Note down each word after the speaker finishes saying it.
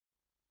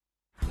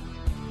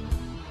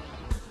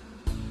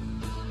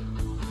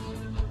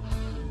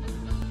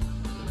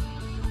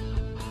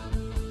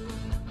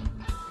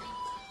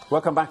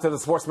Welcome back to the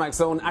SportsMax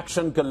Zone.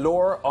 Action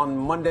galore on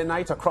Monday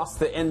night across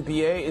the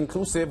NBA,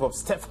 inclusive of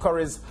Steph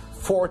Curry's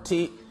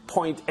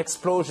 40-point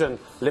explosion,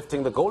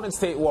 lifting the Golden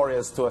State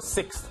Warriors to a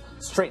sixth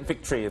straight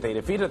victory. They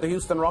defeated the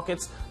Houston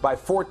Rockets by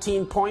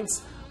 14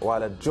 points,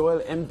 while a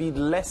Joel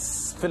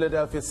Embiid-less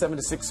Philadelphia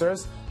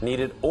 76ers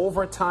needed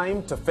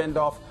overtime to fend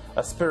off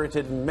a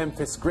spirited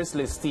Memphis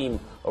Grizzlies team.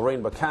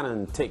 Orain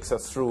Buchanan takes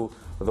us through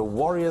the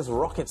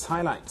Warriors-Rockets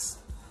highlights.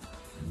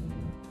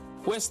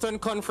 Western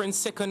Conference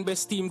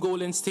second-best team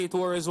Golden State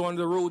Warriors were on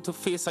the road to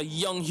face a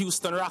young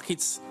Houston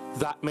Rockets.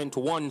 That meant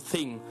one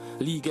thing: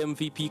 league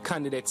MVP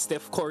candidate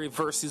Steph Curry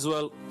versus,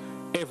 well,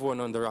 everyone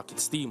on the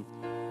Rockets team.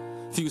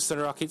 The Houston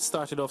Rockets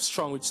started off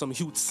strong with some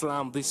huge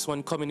slam, this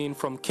one coming in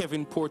from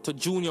Kevin Porter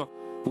Jr.,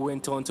 who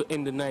went on to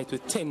end the night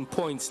with 10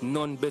 points,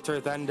 none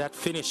better than that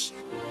finish.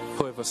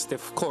 However,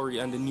 Steph Curry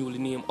and the newly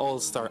named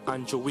All-Star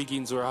Andrew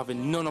Wiggins were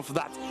having none of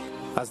that,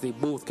 as they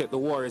both kept the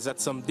Warriors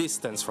at some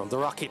distance from the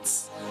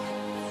Rockets.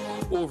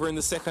 Over in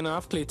the second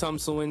half, Klay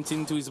Thompson went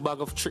into his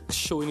bag of tricks,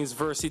 showing his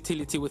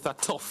versatility with a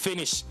tough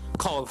finish.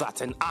 Call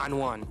that an and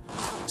one.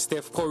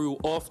 Steph Curry, who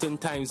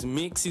oftentimes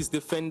makes his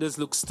defenders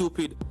look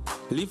stupid,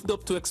 lived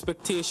up to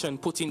expectation,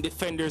 putting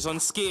defenders on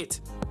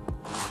skate.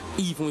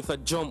 Even with a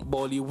jump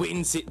ball, he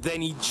wins it,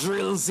 then he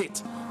drills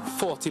it.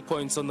 40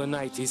 points on the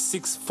night, his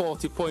sixth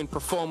 40-point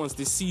performance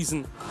this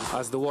season,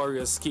 as the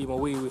Warriors came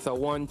away with a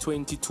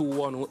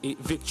 122-108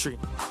 victory.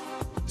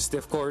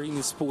 Steph Curry, in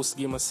his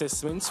post-game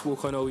assessment,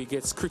 spoke on how he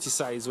gets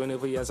criticized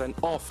whenever he has an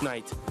off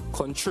night,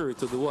 contrary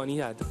to the one he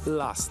had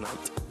last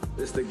night.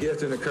 It's the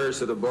gift and the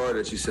curse of the bar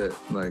that you set.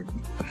 Like,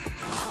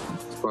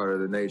 it's part of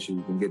the nature.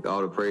 You can get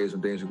all the praise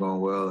when things are going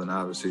well, and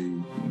obviously,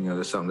 you know,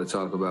 there's something to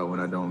talk about when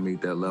I don't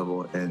meet that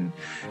level. And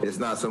it's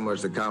not so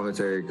much the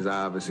commentary, because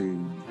I obviously,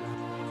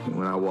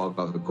 when I walk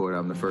off the court,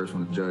 I'm the first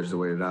one to judge the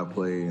way that I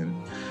play and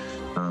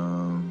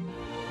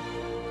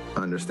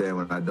understand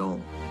when I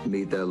don't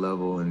meet that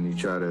level, and you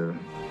try to,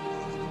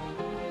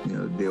 you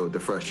know, deal with the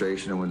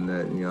frustration when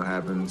that, you know,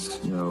 happens,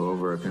 you know,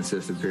 over a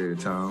consistent period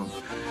of time.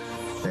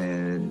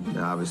 And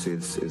obviously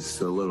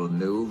it's a little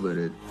new, but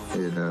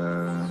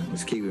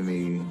it's keeping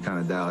me kind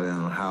of dialed in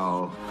on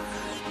how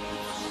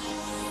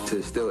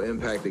to still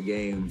impact the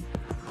game,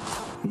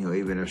 you know,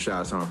 even if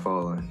shots aren't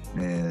falling,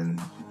 and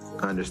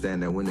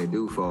understand that when they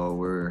do fall,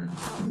 we're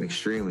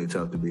extremely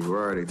tough to beat. We're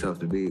already tough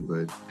to beat,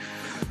 but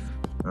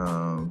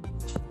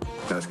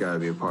that's got to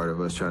be a part of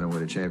us trying to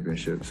win a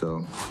championship.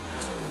 So,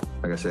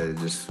 like I said, it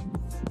just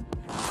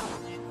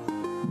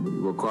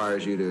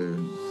requires you to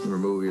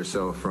remove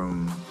yourself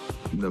from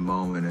the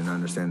moment and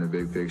understand the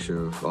big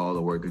picture of all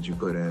the work that you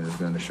put in is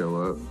going to show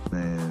up,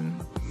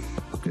 and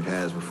it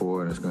has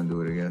before, and it's going to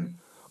do it again.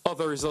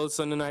 Other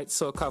results on the night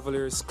saw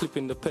Cavaliers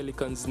clipping the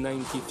Pelicans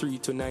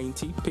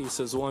 93-90,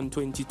 Pacers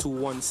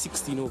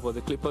 122-116 over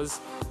the Clippers.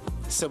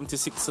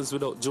 76ers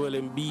without Joel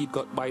Embiid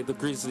got by the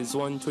Grizzlies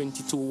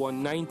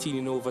 122-119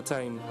 in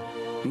overtime.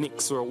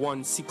 Knicks were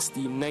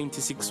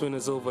 116-96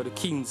 winners over the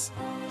Kings.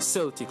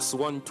 Celtics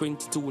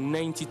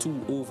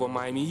 122-92 over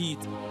Miami Heat.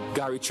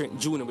 Gary Trent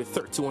Jr. with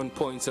 31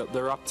 points helped the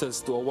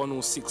Raptors to a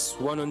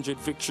 106-100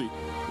 victory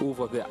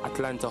over the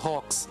Atlanta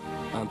Hawks.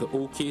 And the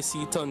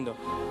OKC Thunder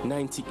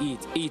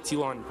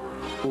 98-81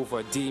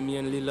 over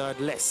Damian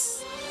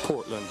Lillard-less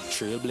Portland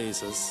Trail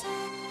Blazers.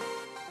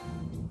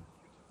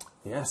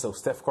 Yeah, so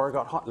Steph Curry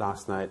got hot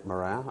last night,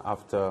 Mariah,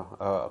 after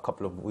a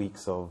couple of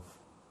weeks of,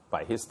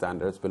 by his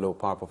standards, below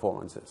par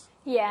performances.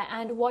 Yeah,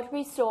 and what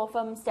we saw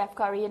from Steph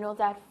Curry, you know,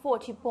 that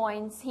 40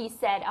 points, he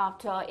said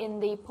after in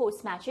the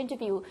post-match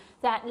interview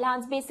that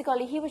Lance,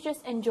 basically, he was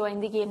just enjoying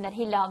the game that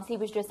he loves. He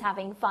was just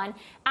having fun.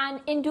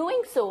 And in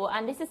doing so,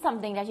 and this is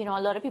something that, you know, a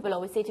lot of people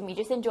always say to me,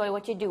 just enjoy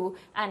what you do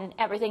and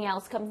everything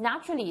else comes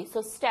naturally.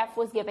 So Steph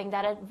was giving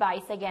that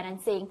advice again and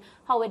saying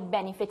how it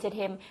benefited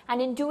him. And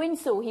in doing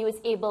so, he was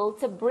able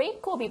to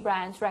break Kobe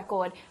Bryant's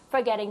record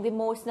for getting the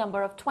most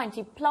number of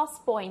 20-plus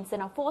points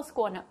in a fourth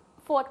quarter,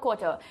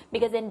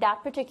 because in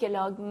that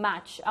particular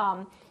match,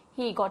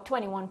 he got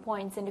 21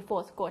 points in the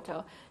fourth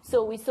quarter.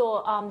 So we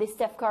saw the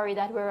Steph Curry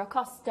that we're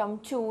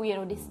accustomed to, you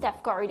know, the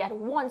Steph Curry that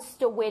wants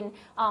to win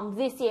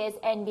this year's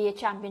NBA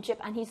championship,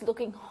 and he's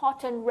looking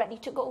hot and ready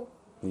to go.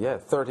 Yeah,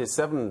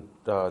 37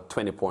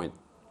 20-point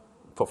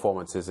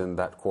performances in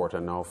that quarter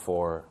now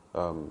for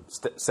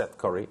Steph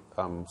Curry,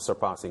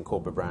 surpassing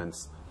Kobe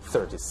Bryant's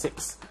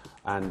 36.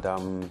 And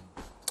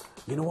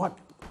you know what?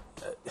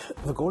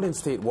 The Golden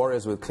State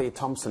Warriors with Klay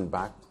Thompson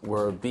back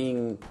were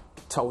being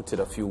touted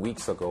a few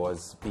weeks ago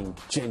as being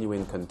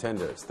genuine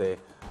contenders. They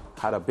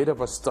had a bit of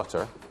a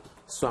stutter,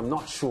 so I'm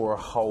not sure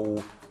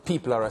how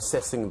people are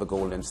assessing the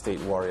Golden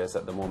State Warriors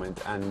at the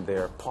moment and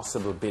their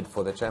possible bid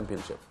for the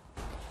championship.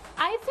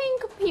 I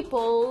think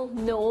people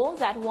know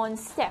that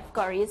once Steph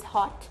Curry is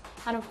hot,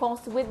 and of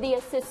course with the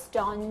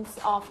assistance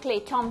of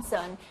Klay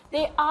Thompson,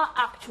 they are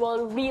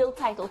actual real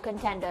title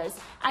contenders,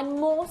 and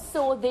more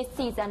so this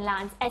season,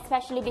 Lance,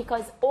 especially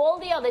because all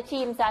the other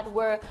teams that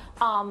were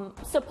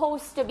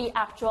supposed to be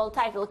actual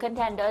title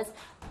contenders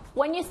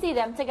when you see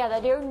them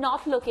together, they're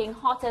not looking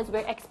hot as we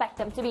expect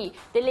them to be.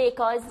 The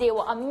Lakers, they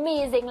were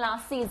amazing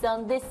last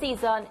season. This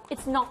season,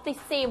 it's not the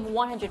same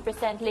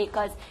 100%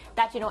 Lakers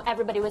that,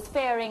 everybody was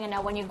fearing. And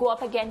now when you go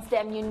up against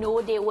them, you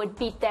know they would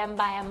beat them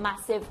by a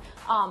massive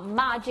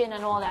margin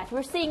and all that.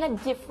 We're seeing a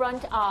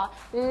different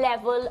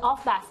level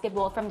of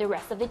basketball from the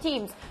rest of the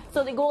teams.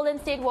 So the Golden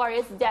State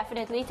Warriors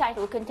definitely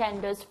title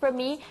contenders for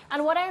me.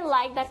 And what I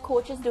like that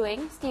coach is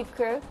doing, Steve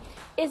Kerr,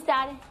 is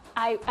that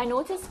I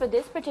noticed for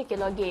this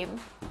particular game,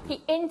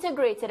 he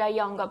integrated a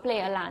younger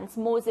player, Lance,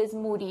 Moses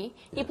Moody.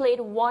 He played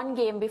one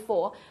game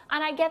before.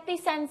 And I get the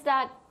sense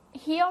that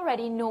he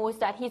already knows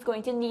that he's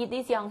going to need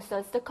these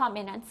youngsters to come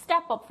in and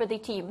step up for the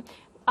team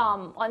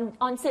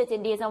on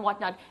certain days and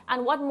whatnot.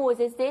 And what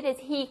Moses did is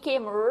he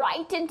came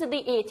right into the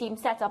A-team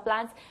setup,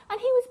 Lance, and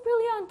he was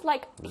brilliant.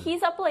 Like,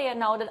 he's a player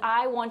now that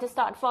I want to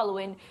start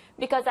following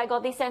because I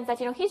got the sense that,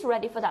 he's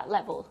ready for that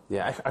level.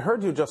 Yeah, I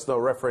heard you just now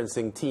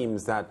referencing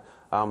teams that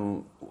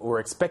were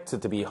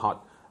expected to be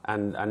hot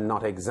and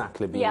not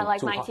exactly being like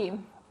too my hot.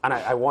 team. And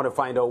I want to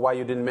find out why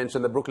you didn't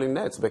mention the Brooklyn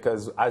Nets,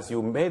 because as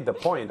you made the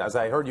point, as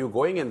I heard you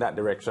going in that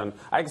direction,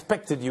 I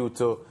expected you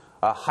to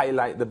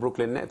highlight the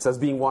Brooklyn Nets as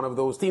being one of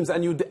those teams,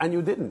 and you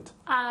didn't.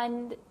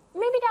 And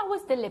maybe that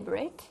was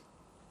deliberate,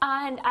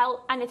 and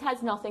it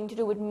has nothing to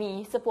do with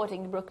me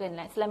supporting the Brooklyn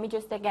Nets. Let me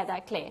just get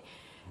that clear.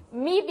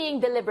 Me being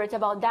deliberate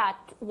about that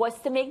was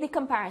to make the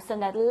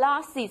comparison that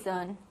last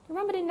season,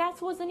 remember, the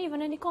Nets wasn't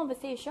even in the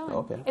conversation.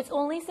 Okay. It's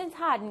only since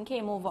Harden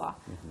came over,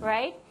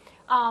 right?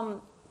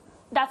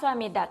 That's why I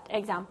made that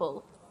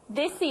example.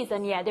 This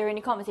season, yeah, they're in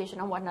the conversation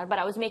and whatnot, but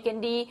I was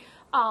making the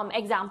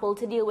example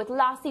to deal with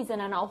last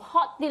season and how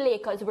hot the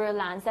Lakers were,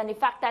 Lance, and the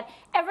fact that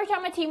every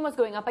time a team was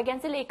going up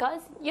against the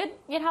Lakers,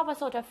 you'd have a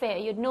sort of fear.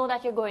 You'd know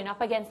that you're going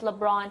up against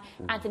LeBron,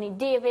 Anthony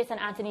Davis, and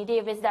Anthony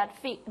Davis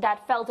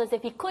that felt as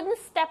if he couldn't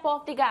step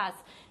off the gas.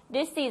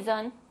 This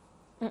season,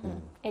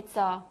 it's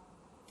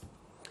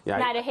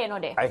neither here nor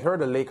there. I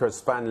heard a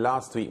Lakers fan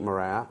last week,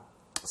 Mariah,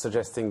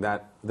 suggesting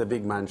that the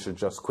big man should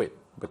just quit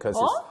because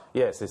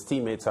his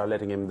teammates are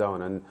letting him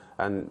down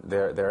and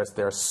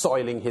they're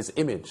soiling his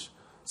image.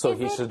 So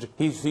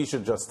he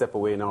should just step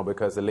away now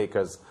because the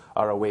Lakers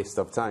are a waste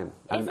of time.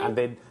 And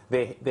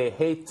they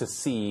hate to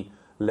see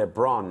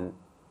LeBron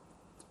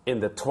in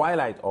the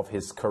twilight of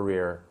his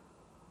career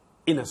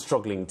in a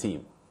struggling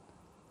team.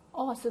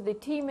 Oh, so the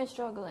team is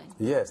struggling.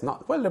 Yes,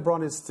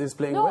 LeBron is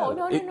playing well.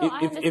 No,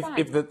 I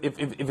understand.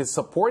 If his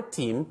support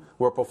team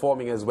were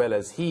performing as well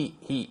as he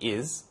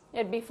is,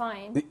 it'd be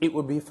fine. It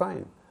would be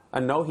fine.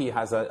 And now he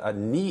has a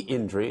knee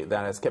injury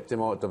that has kept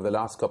him out of the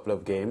last couple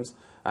of games.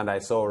 And I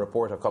saw a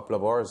report a couple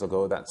of hours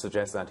ago that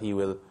suggests that he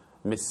will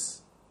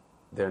miss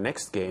their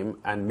next game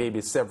and maybe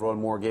several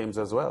more games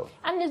as well.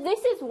 And this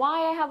is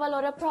why I have a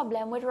lot of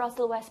problem with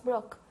Russell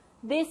Westbrook.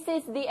 This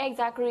is the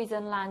exact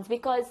reason, Lance,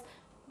 because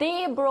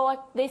they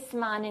brought this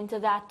man into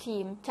that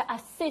team to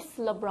assist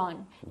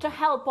LeBron, to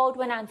help out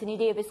when Anthony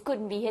Davis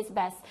couldn't be his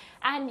best.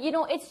 And,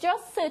 it's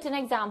just certain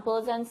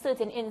examples and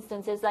certain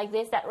instances like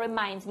this that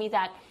reminds me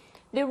that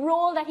the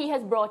role that he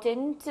has brought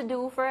in to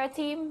do for a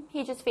team,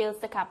 he just fails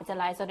to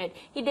capitalize on it.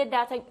 He did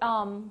that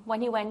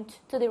when he went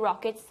to the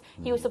Rockets.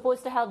 He was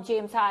supposed to help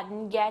James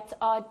Harden get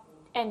an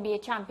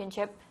NBA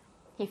championship.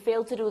 He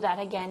failed to do that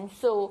again.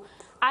 So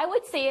I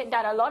would say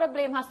that a lot of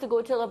blame has to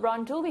go to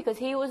LeBron too, because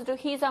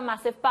he's a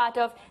massive part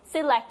of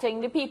selecting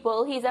the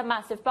people. He's a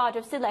massive part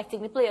of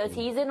selecting the players.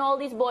 He's in all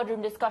these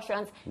boardroom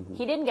discussions.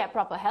 He didn't get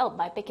proper help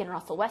by picking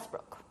Russell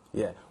Westbrook.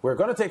 Yeah, we're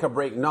going to take a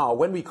break now.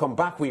 When we come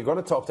back, we're going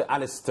to talk to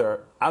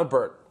Alistair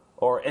Albert,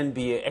 our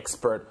NBA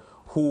expert,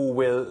 who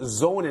will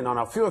zone in on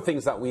a few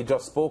things that we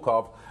just spoke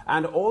of,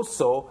 and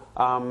also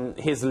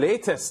his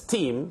latest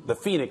team, the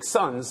Phoenix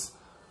Suns,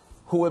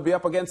 who will be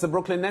up against the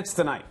Brooklyn Nets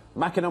tonight.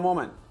 Back in a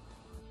moment.